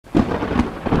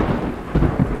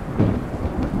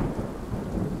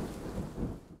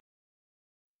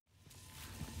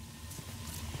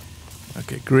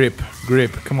Grip,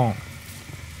 grip, come on.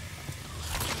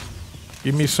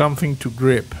 Give me something to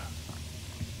grip.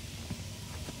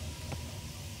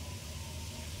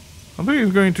 I think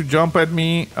he's going to jump at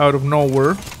me out of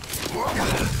nowhere.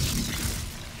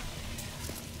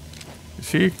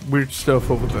 See? Weird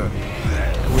stuff over there.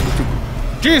 We need to...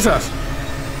 Jesus!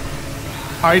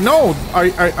 I know!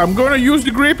 I'm gonna use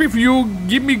the grip if you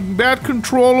give me bad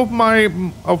control of my...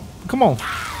 come on.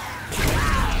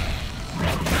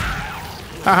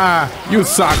 Haha, you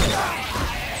suck.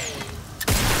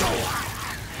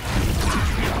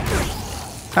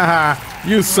 Haha,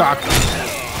 you suck.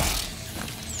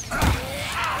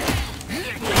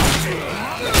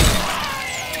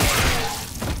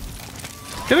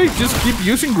 Can I just keep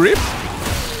using grip?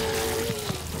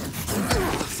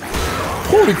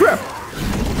 Holy crap!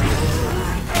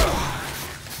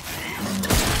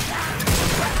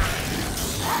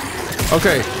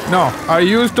 Okay, no, I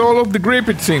used all of the grip,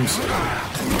 it seems.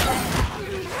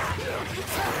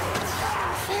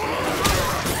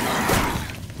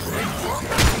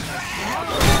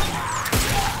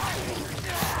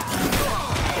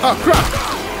 Oh crap!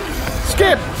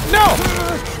 Skip! No!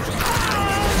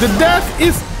 The death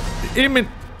is imminent.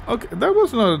 Okay, that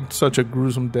was not such a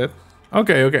gruesome death.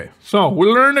 Okay, okay. So we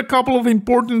learned a couple of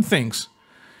important things.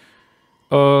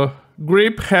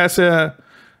 Grip has a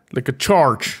like a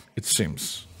charge, it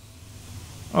seems.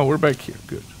 Oh, we're back here.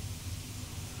 Good.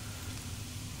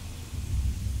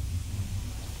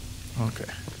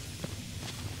 Okay.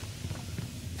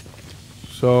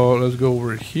 So let's go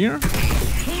over here.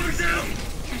 Hold it down!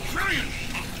 I'm trying!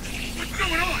 What's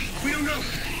going on? We don't know.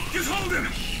 Just hold him!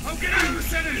 I'll get out of the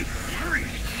sedative! Hurry!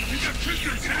 We've got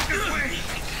prisoners back this way!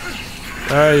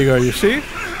 There you go, you see?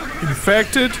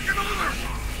 Infected.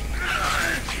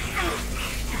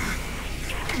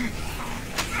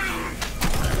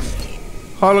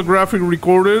 Holographic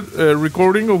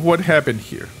recording of what happened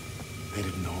here. They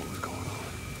didn't know what was going on.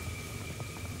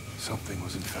 Something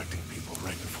was infecting people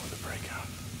right before the breakout.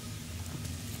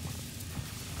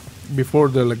 Before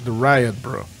the riot,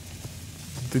 bro.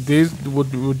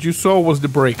 What you saw was the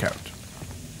breakout.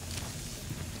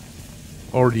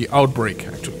 Or the outbreak,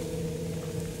 actually.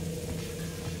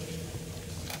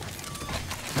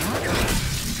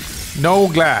 No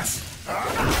glass.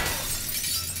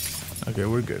 Okay,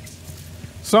 we're good.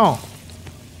 So,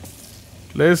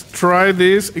 let's try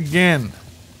this again.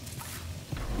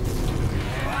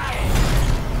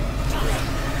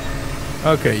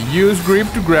 Okay, use grip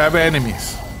to grab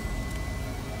enemies.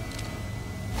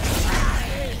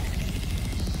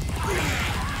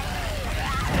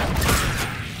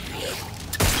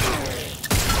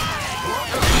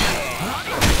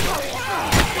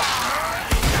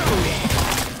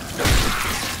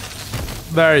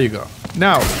 There you go.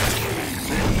 Now,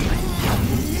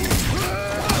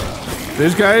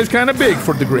 this guy is kind of big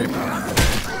for the grip.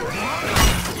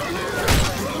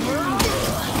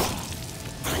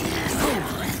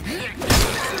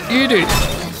 Eat it.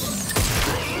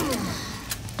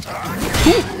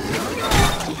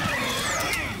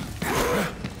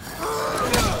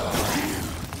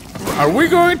 Are we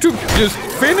going to just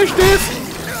finish this?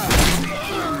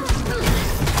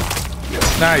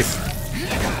 Nice.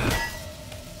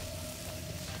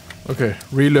 Okay,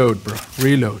 reload, bro.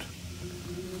 Reload.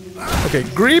 Okay,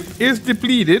 grip is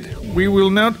depleted. We will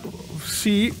now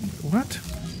see... What?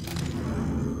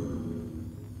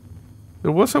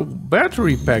 There was a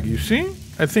battery pack, you see?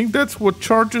 I think that's what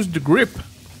charges the grip.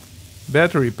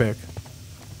 Battery pack.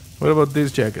 What about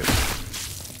this jacket?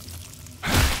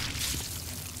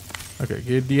 Okay,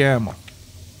 get the ammo.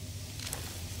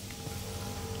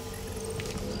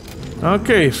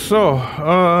 Okay, so...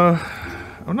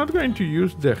 I'm not going to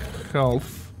use the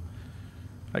health.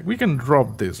 Like, we can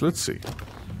drop this. Let's see.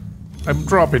 I'm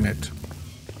dropping it.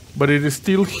 But it is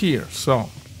still here, so...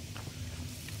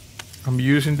 I'm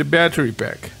using the battery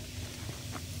pack.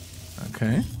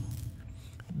 Okay.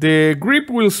 The grip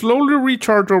will slowly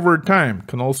recharge over time.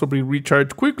 Can also be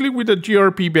recharged quickly with a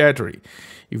GRP battery.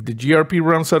 If the GRP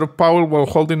runs out of power while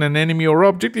holding an enemy or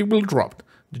object, it will drop.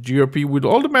 The GRP will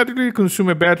automatically consume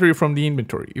a battery from the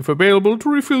inventory. If available, to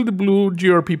refill the blue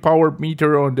GRP power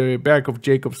meter on the back of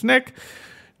Jacob's neck.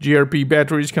 GRP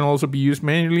batteries can also be used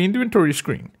manually in the inventory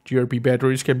screen. GRP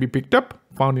batteries can be picked up,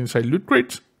 found inside loot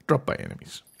crates, dropped by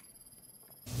enemies.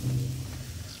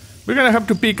 We're gonna have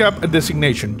to pick up a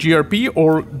designation, GRP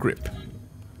or grip.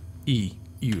 E,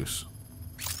 use.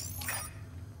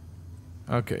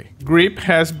 Okay, grip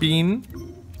has been,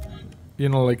 you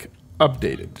know, like,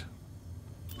 updated.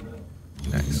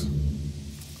 Nice.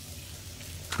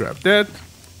 Grab that.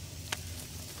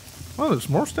 Oh, there's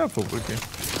more stuff over here.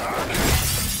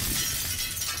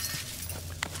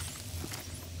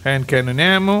 Hand cannon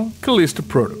ammo, Callisto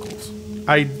Protocols.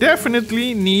 I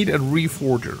definitely need a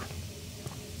reforger.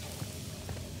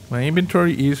 My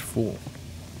inventory is full.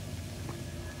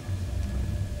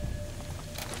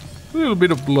 A little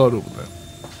bit of blood over there.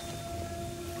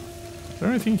 Is there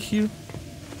anything here?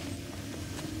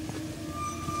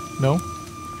 No?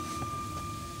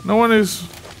 No one is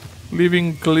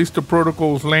leaving Callisto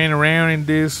Protocols laying around in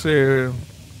this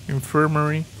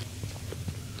infirmary.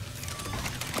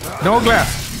 No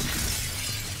glass.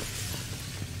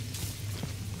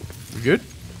 We good?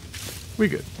 We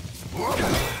good.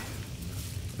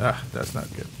 Ah, that's not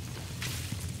good.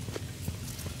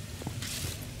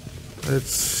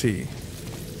 Let's see.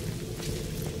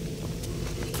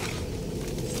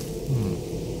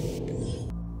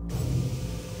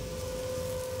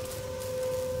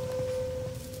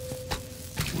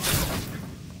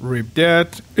 Rip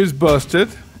that is busted,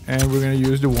 and we're gonna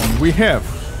use the one we have.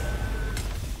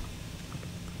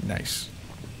 Nice.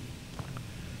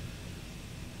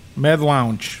 Med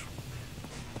lounge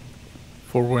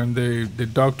for when the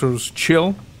doctors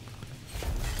chill.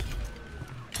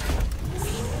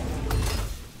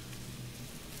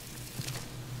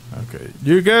 Okay,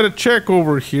 you gotta check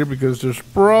over here because there's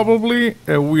probably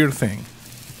a weird thing.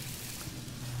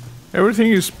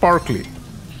 Everything is sparkly.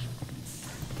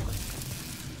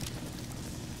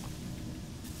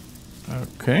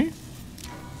 Okay.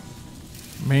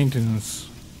 Maintenance.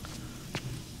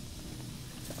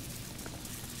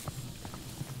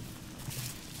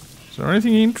 Is there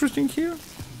anything interesting here?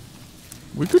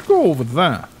 We could go over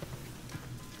there.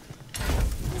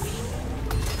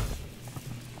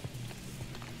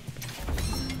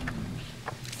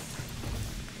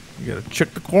 You gotta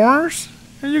check the corners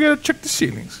and you gotta check the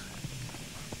ceilings.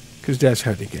 Because that's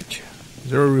how they get you.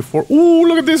 Is there a reforger? Ooh,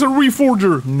 look at this, a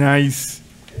reforger! Nice.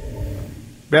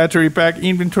 Battery pack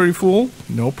inventory full?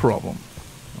 No problem.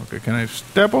 Okay, can I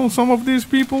step on some of these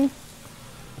people?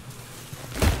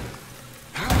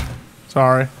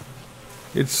 Sorry.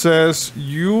 It says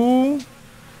you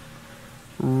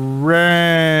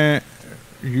run?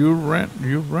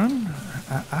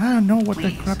 I don't know what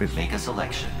that crap is. Make a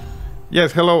selection.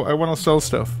 Yes, hello, I want to sell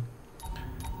stuff.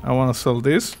 I want to sell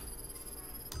this.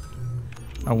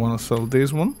 I want to sell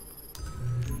this one.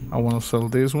 I want to sell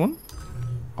this one.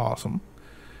 Awesome.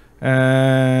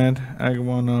 And I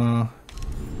wanna,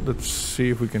 let's see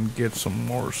if we can get some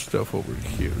more stuff over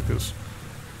here, because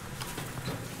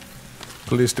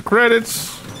list the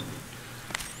credits,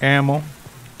 ammo,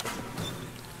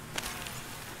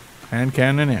 hand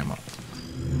cannon ammo.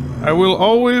 I will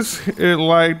always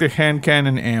like the hand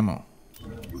cannon ammo.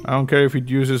 I don't care if it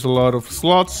uses a lot of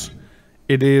slots.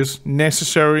 It is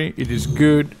necessary. It is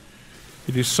good.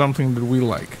 It is something that we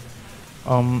like.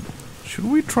 Should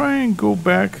we try and go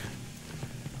back?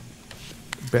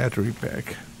 Battery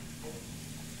pack.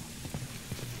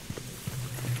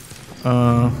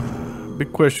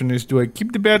 Big question is, do I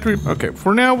keep the battery? Okay,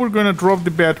 for now we're gonna drop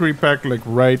the battery pack like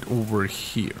right over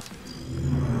here.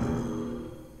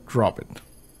 Drop it.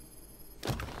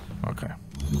 Okay.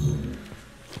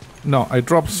 No, I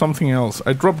dropped something else.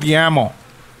 I dropped the ammo.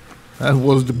 That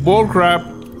was the bull crap.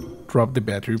 Drop the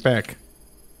battery pack.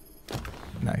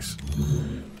 Nice.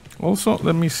 Also,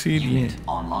 let me see Unit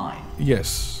online.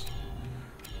 Yes.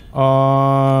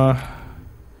 High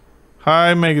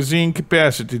magazine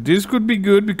capacity. This could be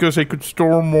good because I could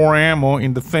store more ammo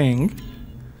in the thing.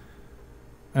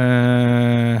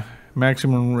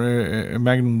 Maximum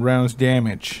magnum rounds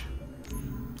damage.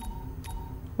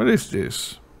 What is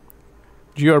this?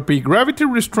 GRP, gravity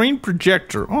restraint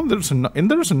projector. Oh, there's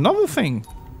another thing.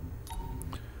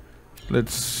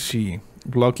 Let's see.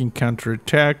 Blocking counter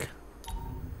attack.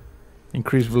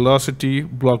 Increase velocity,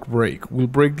 block break. Will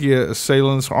break the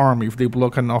assailant's arm if they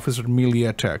block an officer melee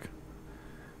attack.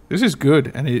 This is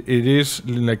good, and it is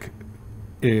like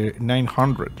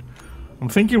 900. I'm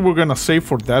thinking we're gonna save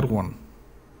for that one.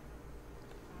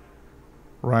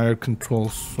 Riot control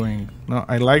swing. No,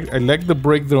 I like the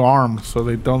break the arm so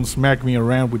they don't smack me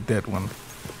around with that one.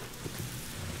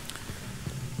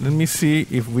 Let me see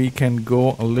if we can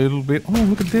go a little bit. Oh,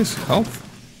 look at this health.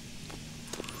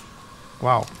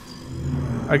 Wow.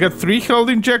 I got 3 health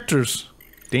injectors.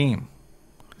 Damn.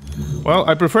 Well,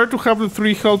 I prefer to have the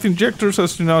 3 health injectors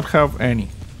as to not have any.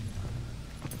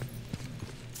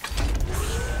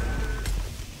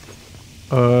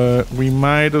 We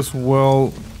might as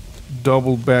well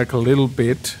double back a little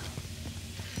bit.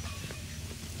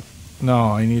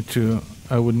 No,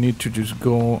 I would need to just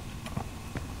go.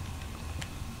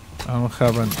 I don't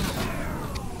have an.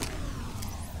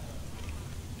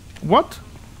 What?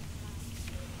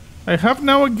 I have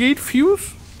now a gate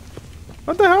fuse?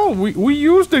 What the hell? We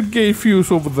used that gate fuse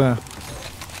over there.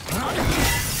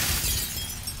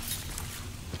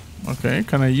 Okay,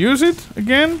 can I use it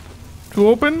again to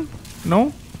open?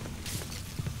 No?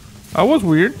 That was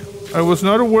weird. I was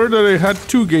not aware that I had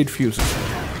 2 gate fuses.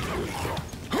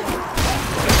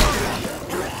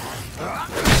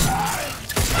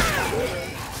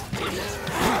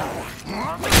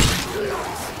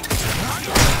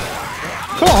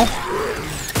 Come on.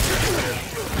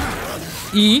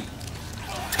 E.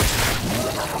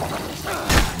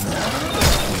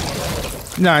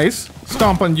 Nice.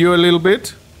 Stomp on you a little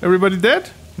bit. Everybody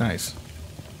dead? Nice.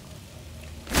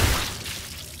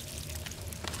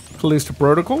 Callisto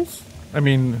Protocols. I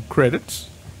mean, credits.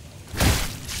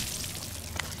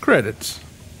 Credits.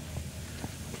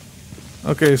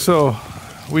 Okay, so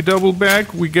we double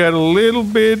back. We get a little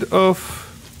bit of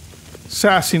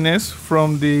sassiness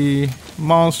from the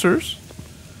monsters.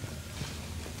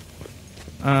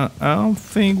 I don't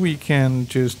think we can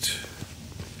just...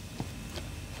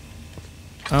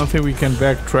 I don't think we can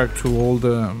backtrack to all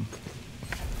the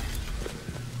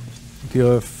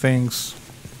other things.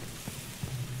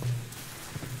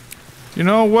 You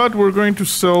know what? We're going to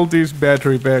sell this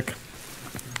battery back.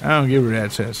 I don't give a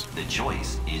rat's ass. The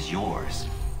choice is yours.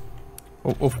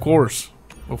 Oh, of course.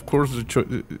 Of course the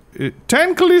choice...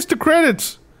 10 Callisto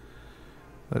credits!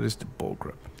 That is the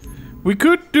bullcrap. We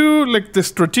could do like the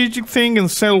strategic thing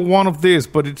and sell one of these,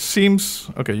 but it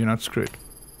seems... Okay, you're not screwed.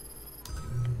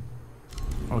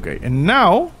 Okay, and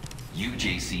now...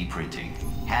 UJC Printing.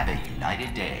 Have a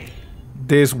united day.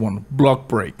 This one, block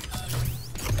break.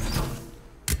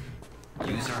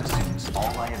 User assumes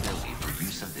all liability for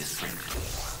use of this print.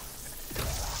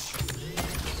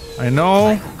 I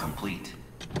know Cycle complete.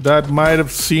 that might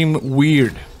have seemed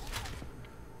weird,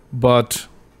 but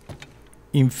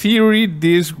in theory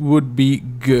this would be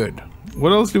good.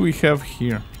 What else do we have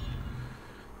here?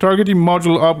 Targeting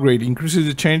module upgrade increases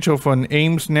the change of an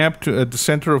aim snap to at the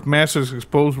center of mass as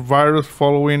exposed virus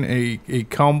following a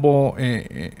combo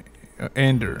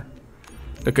ender.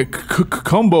 Like a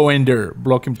combo ender,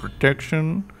 blocking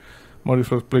protection. Module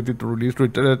was plated to release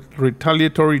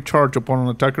retaliatory charge upon an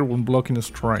attacker when blocking a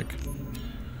strike.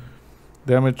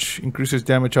 Damage increases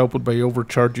damage output by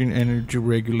overcharging energy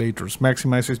regulators.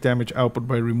 Maximizes damage output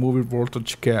by removing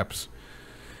voltage caps.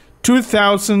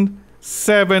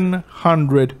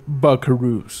 2,700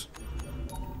 buckaroos.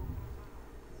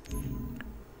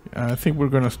 I think we're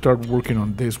gonna start working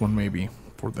on this one maybe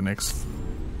for the next.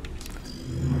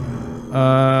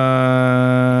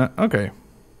 Okay.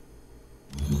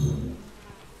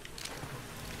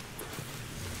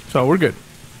 So we're good.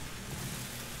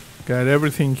 Got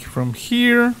everything from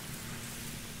here.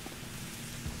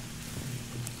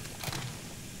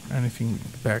 Anything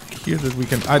back here that we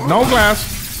can add? No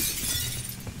glass.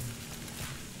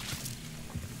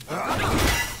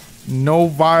 No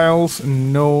vials,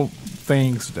 no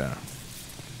things there.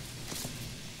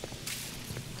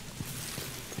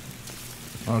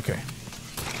 Okay.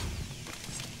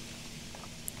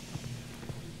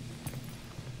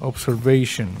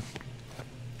 Observation.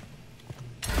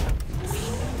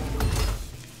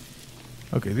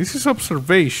 Okay, this is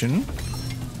observation.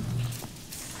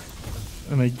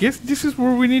 And I guess this is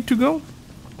where we need to go?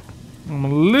 I'm a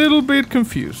little bit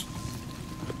confused.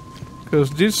 Because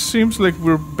this seems like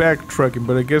we're backtracking,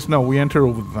 but I guess no, we enter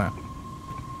over that.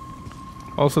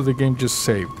 Also, the game just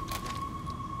saved.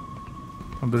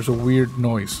 And there's a weird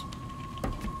noise.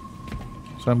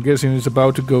 So I'm guessing it's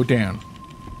about to go down.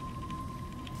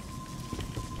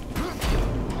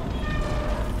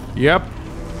 Yep.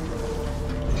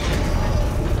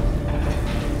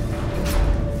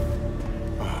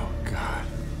 Oh, God.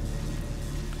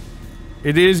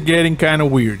 It is getting kind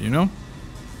of weird, you know?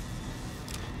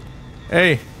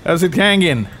 Hey, how's it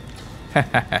hanging?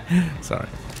 Sorry.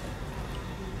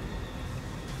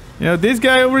 You know, this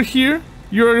guy over here,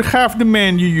 you're half the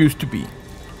man you used to be.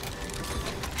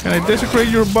 Can I desecrate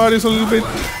your bodies a little bit?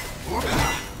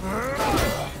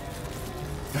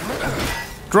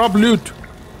 Drop loot.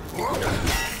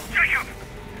 Jacob,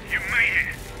 you made it.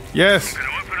 Yes. I'm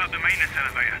gonna open up the maintenance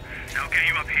elevator. I'll get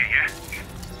you up here, yeah?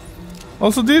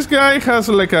 Also, this guy has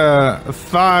like a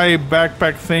thigh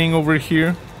backpack thing over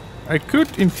here. I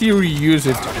could, in theory, use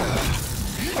it.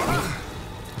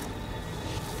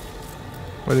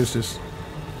 What is this?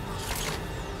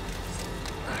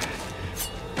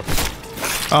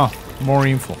 Oh, more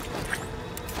info.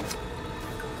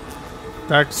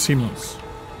 Dark Simmons.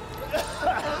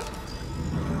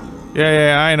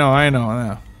 Yeah, I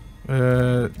know.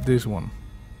 This one.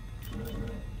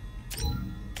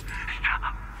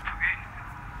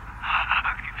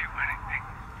 I'll give you anything,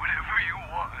 whatever you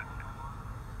want.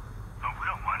 But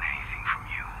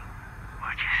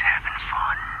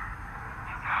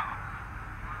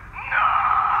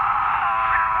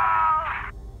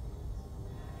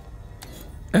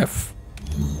F.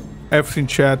 F's in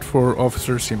chat for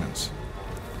Officer Simmons.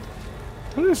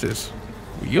 What is this?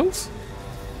 Wheels?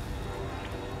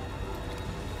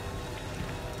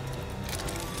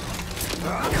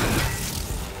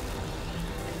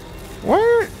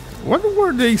 What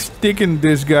were they sticking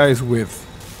these guys with?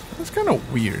 That's kind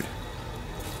of weird.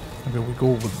 Okay, we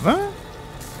go with that.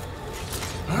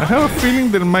 I have a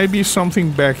feeling there might be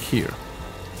something back here.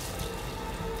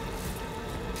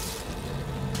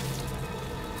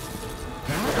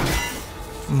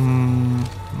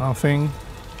 Nothing.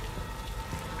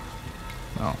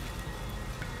 No.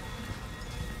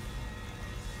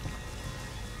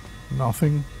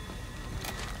 Nothing.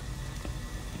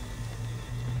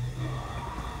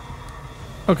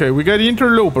 Okay, we got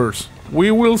interlopers.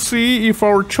 We will see if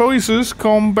our choices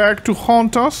come back to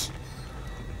haunt us.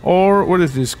 Or, what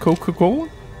is this, Coca-Cola?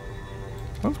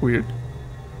 That's weird.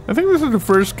 I think this is the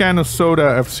first can of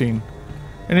soda I've seen.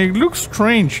 And it looks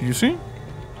strange, you see?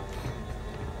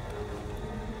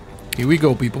 Here we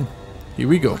go, people. Here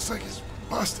we go. Looks like it's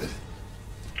busted.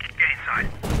 Get inside.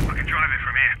 I can drive it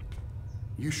from here.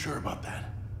 You sure about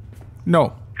that?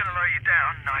 No. Gonna lower you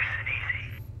down nice and easy.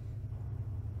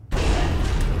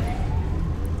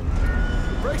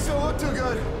 Brakes don't look too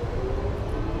good.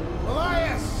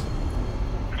 Elias!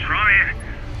 Trying.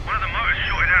 One of the motors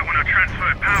shorted out when I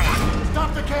transferred power.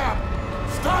 Stop the cab!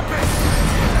 Stop it!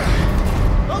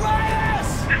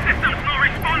 Elias! The system's not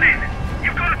responding.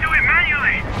 You've got to do it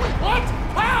manually. What?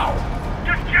 How?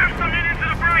 Just jam something into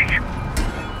the brake.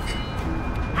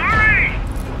 Hurry!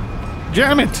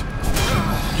 Jam it!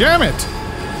 Jam it!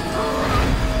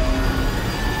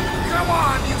 Come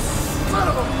on, you son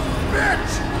of a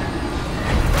bitch!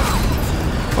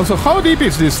 Also, how deep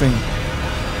is this thing?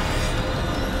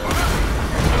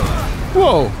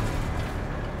 Whoa!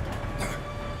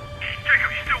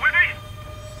 Jacob, you still with me?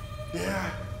 Yeah,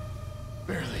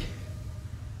 barely.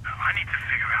 I need to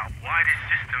figure out why this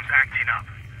system's acting up.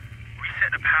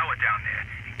 Reset the power down there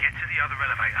and get to the other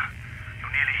elevator.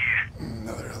 You're nearly here.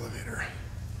 Another elevator.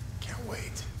 Can't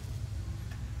wait.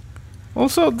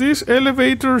 Also, these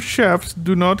elevator shafts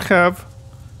do not have,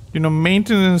 you know,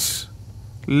 maintenance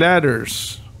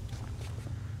ladders.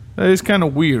 That is kind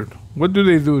of weird. What do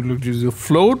they do? Look, just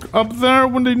float up there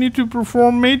when they need to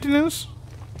perform maintenance?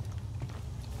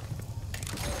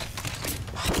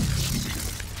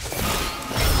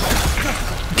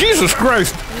 Jesus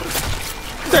Christ!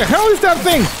 What the hell is that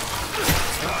thing?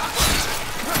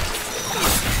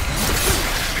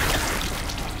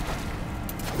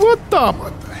 What the?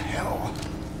 What the hell?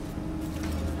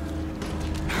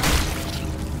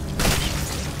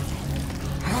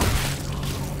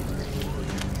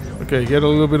 Okay, get a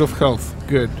little bit of health.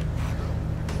 Good.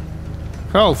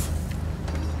 Health.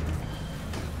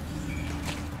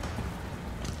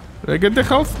 Did I get the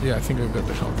health? Yeah, I think I got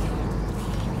the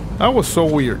health. That was so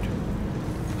weird.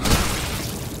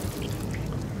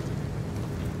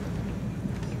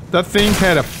 That thing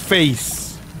had a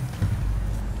face.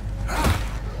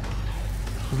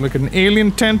 It was like an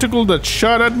alien tentacle that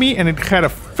shot at me and it had a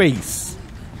face.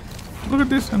 Look at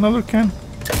this, another can.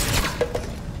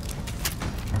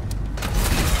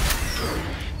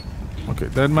 Okay,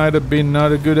 that might have been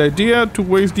not a good idea to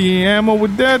waste the ammo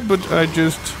with that, but I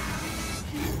just...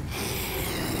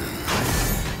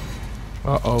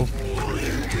 Uh-oh.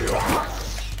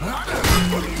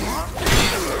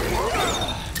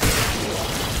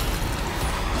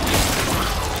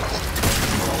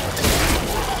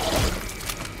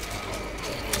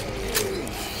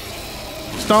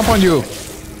 Stomp on you.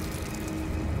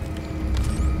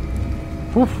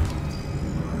 Oof.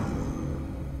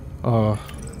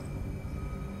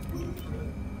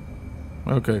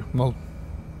 Okay, well,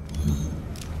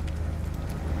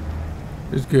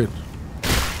 it's good.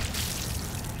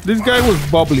 This guy was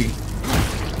bubbly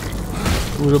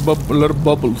with a lot of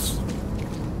bubbles.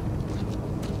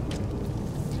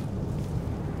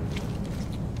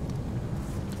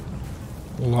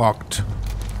 Locked.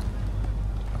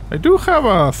 I do have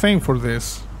a thing for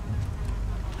this,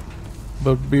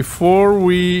 but before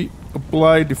we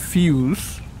apply the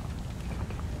fuse,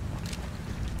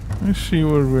 let's see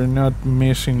where we're not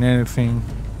missing anything.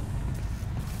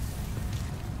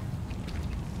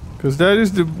 Because that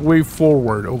is the way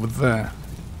forward over there.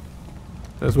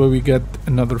 That's why we get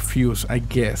another fuse, I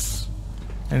guess.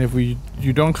 And if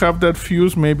you don't have that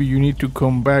fuse, maybe you need to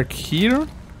come back here,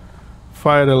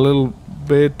 fight a little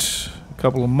bit, a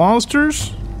couple of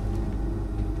monsters.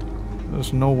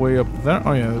 There's no way up there.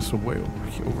 Oh yeah, there's a way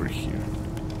over here.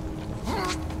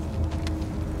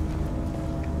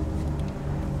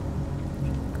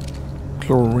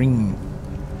 Chlorine.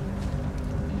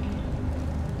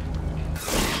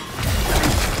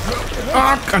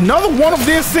 Another one of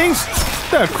these things?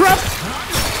 The crap!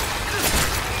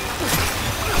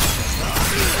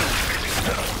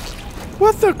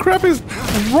 What the crap is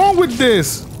wrong with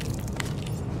this?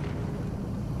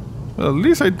 Well, at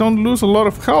least I don't lose a lot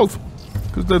of health,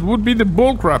 because that would be the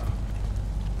bull crap.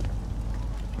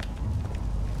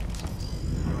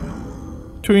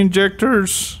 2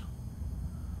 injectors.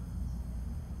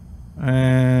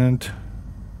 And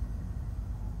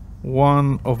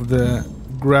 1 of the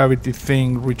gravity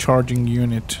thing recharging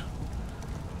unit.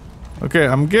 Okay,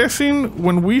 I'm guessing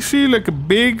when we see like a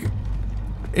big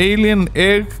alien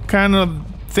egg kind of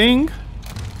thing,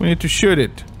 we need to shoot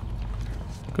it.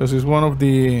 Because it's one of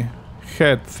the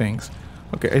head things.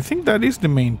 Okay, I think that is the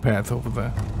main path over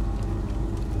there.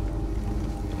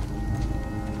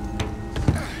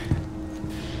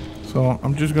 So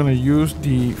I'm just gonna use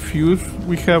the fuse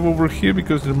we have over here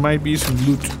because there might be some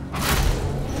loot.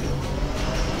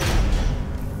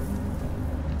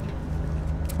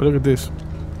 But look at this.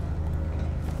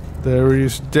 There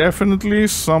is definitely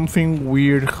something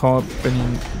weird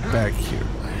happening back here.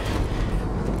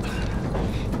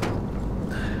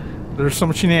 There's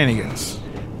some shenanigans.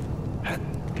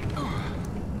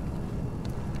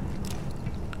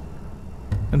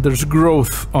 And there's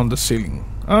growth on the ceiling.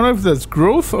 I don't know if that's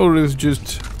growth or it's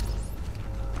just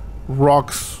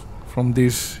rocks from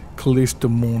this Callisto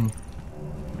moon.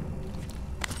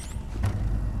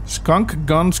 Skunk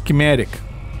gun schematic.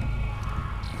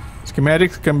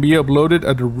 Schematics can be uploaded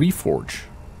at the Reforge.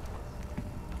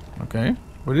 Okay.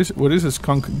 What is a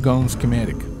skunk gun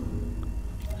schematic?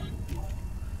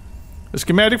 A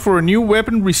schematic for a new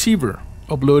weapon receiver.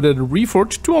 Uploaded at the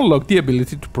Reforge to unlock the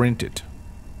ability to print it.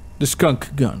 The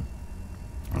skunk gun.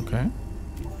 Okay.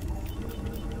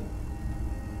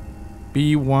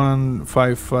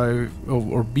 B155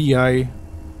 or BI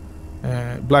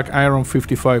Black Iron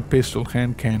 55 pistol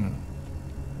hand cannon.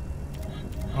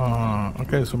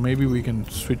 Okay, so maybe we can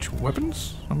switch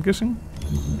weapons, I'm guessing.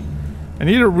 I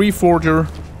need a reforger.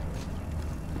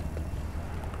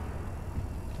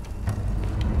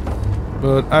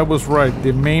 But I was right,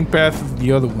 the main path is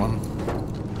the other one.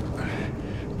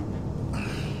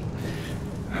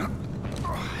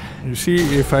 You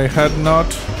see, if I had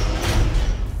not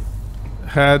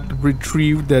had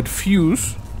retrieved that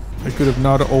fuse, I could have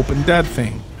not opened that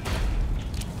thing.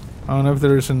 I don't know if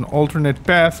there is an alternate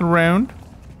path around.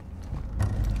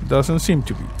 Doesn't seem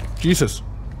to be. Jesus.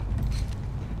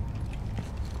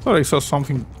 Thought I saw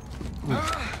something,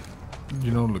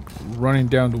 you know, like running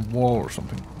down the wall or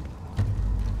something.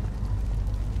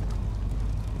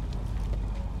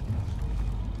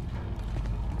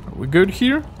 Are we good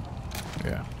here?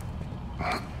 Yeah.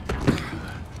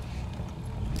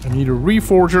 I need a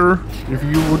reforger, if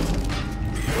you would.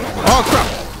 Oh crap!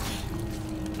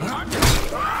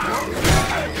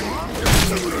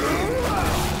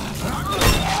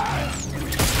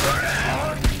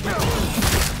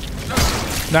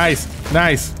 Nice,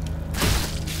 nice.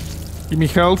 Give me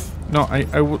health. No,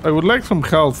 I would like some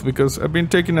health because I've been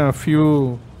taking a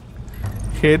few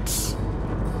hits.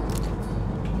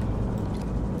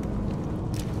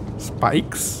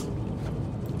 Spikes.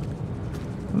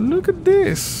 Look at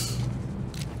this.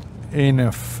 In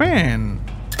a fan.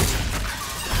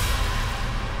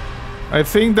 I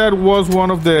think that was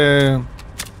one of the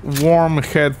worm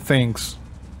head things.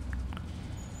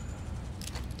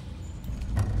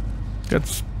 Got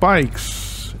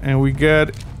spikes and we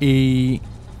got a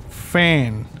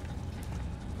fan,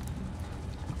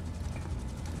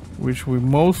 which we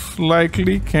most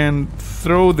likely can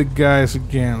throw the guys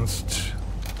against.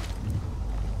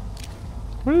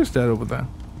 What is that over there?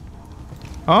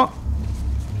 Oh.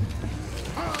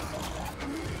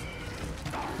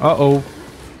 Uh-oh.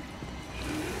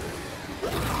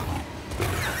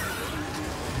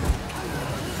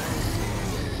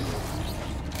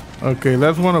 Okay,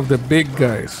 that's one of the big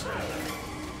guys.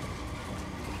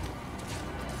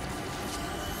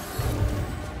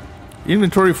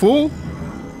 Inventory full?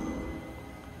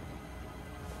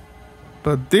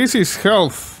 But this is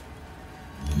health.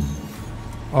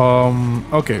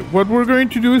 Okay, what we're going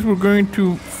to do is we're going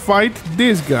to fight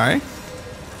this guy.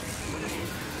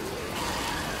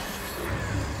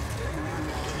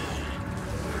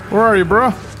 Where are you,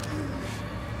 bro?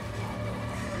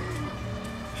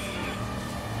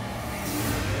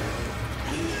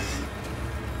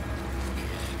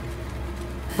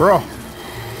 Bro.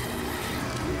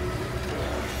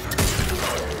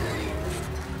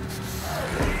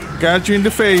 Got you in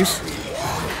the face.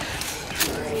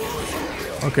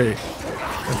 Okay.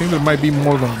 I think there might be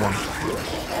more than one.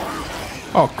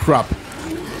 Oh, crap.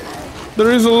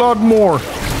 There is a lot more.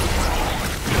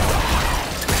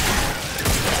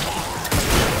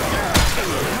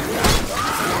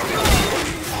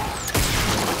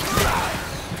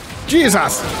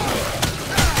 Jesus!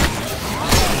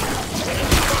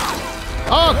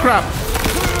 Oh, crap!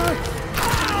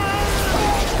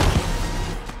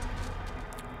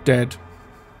 Dead.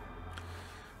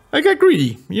 I got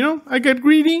greedy, you know? I got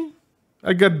greedy.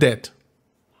 I got dead.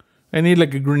 I need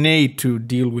like a grenade to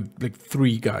deal with like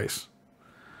 3 guys.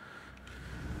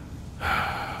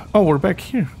 Oh, we're back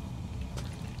here.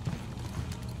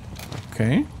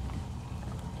 Okay.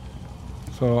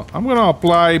 So I'm gonna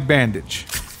apply bandage.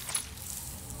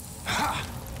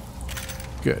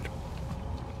 Good.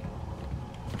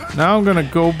 Now I'm gonna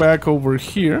go back over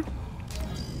here.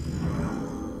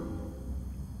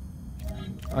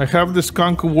 I have the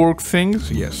skunk work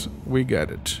things. Yes, we got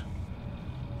it.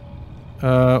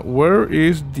 Where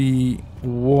is the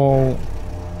wall?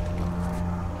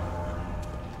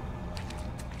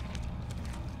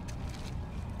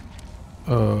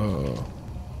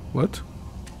 What?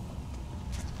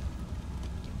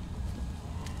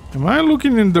 Am I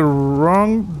looking in the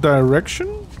wrong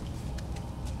direction?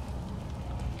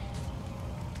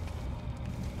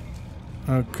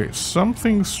 Okay,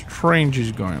 something strange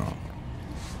is going on.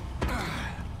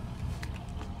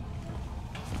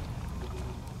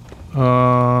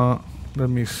 Let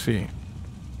me see.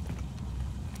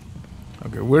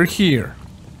 Okay, we're here.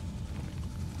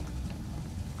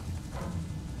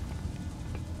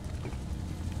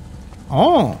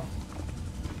 Oh.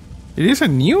 It is a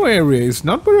new area. It's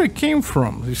not where I came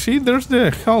from. You see, there's the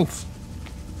health.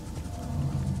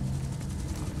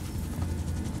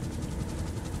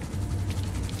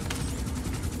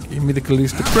 Give me the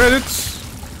Callisto credits.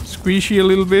 Squishy a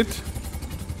little bit.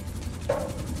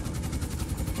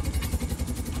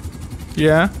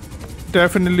 Yeah,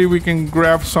 definitely we can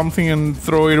grab something and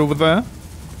throw it over there.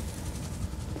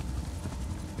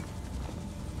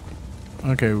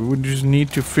 Okay, we would just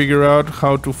need to figure out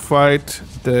how to fight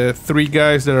the 3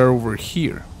 guys that are over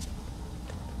here.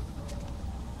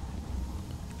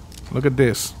 Look at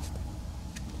this.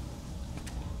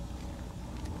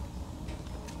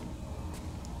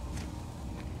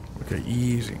 Okay,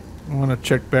 easy. I want to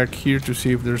check back here to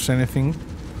see if there's anything.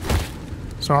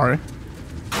 Sorry.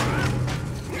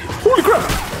 Holy crap!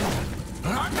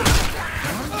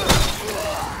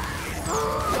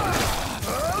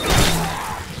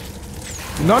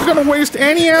 Not gonna waste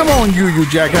any ammo on you, you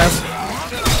jackass.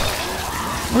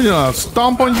 We're gonna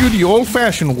stomp on you the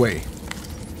old-fashioned way.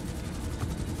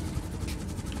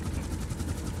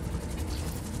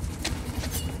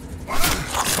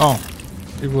 Oh,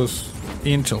 it was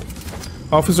Intel.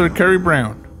 Officer Kerry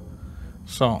Brown.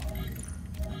 So.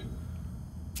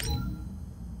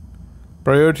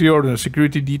 Priority order.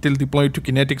 Security detail deployed to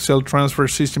kinetic cell transfer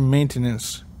system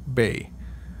maintenance bay.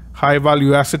 High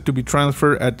value asset to be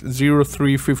transferred at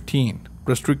 0315.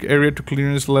 Restrict area to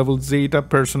clearance level Zeta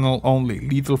personnel only.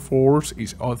 Lethal force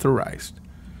is authorized.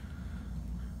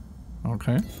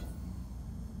 Okay.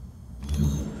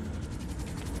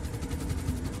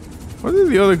 Where did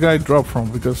the other guy drop from?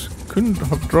 Because couldn't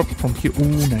have dropped from here.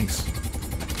 Ooh, nice.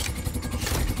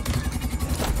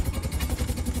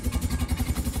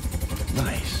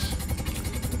 Nice.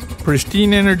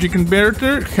 Pristine energy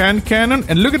converter, hand cannon,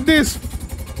 and look at this.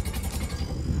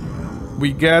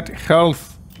 We got health.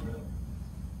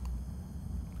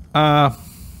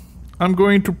 I'm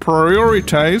going to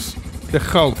prioritize the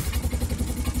health.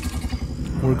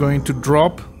 We're going to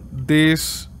drop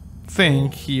this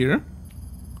thing here.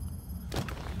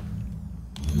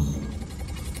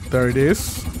 There it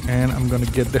is. And I'm gonna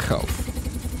get the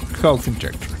health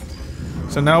injector.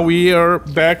 So now we are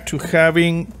back to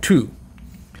having 2.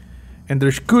 And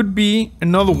there could be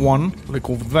another one like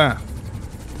over there.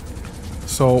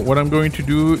 So what I'm going to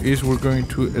do is we're going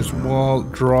to as well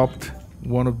drop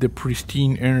one of the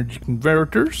pristine energy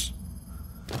converters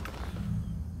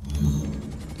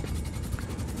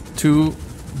to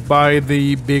buy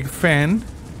the big fan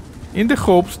in the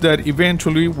hopes that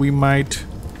eventually we might,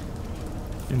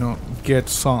 you know, get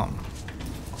some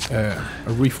a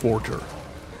reforger.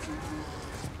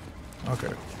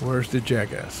 Okay, where's the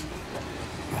jackass?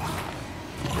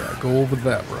 Yeah, go over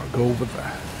there, bro. Go over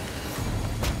there.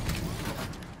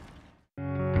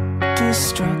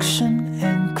 Destruction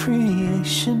and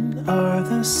creation are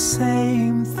the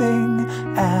same thing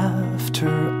after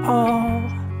all.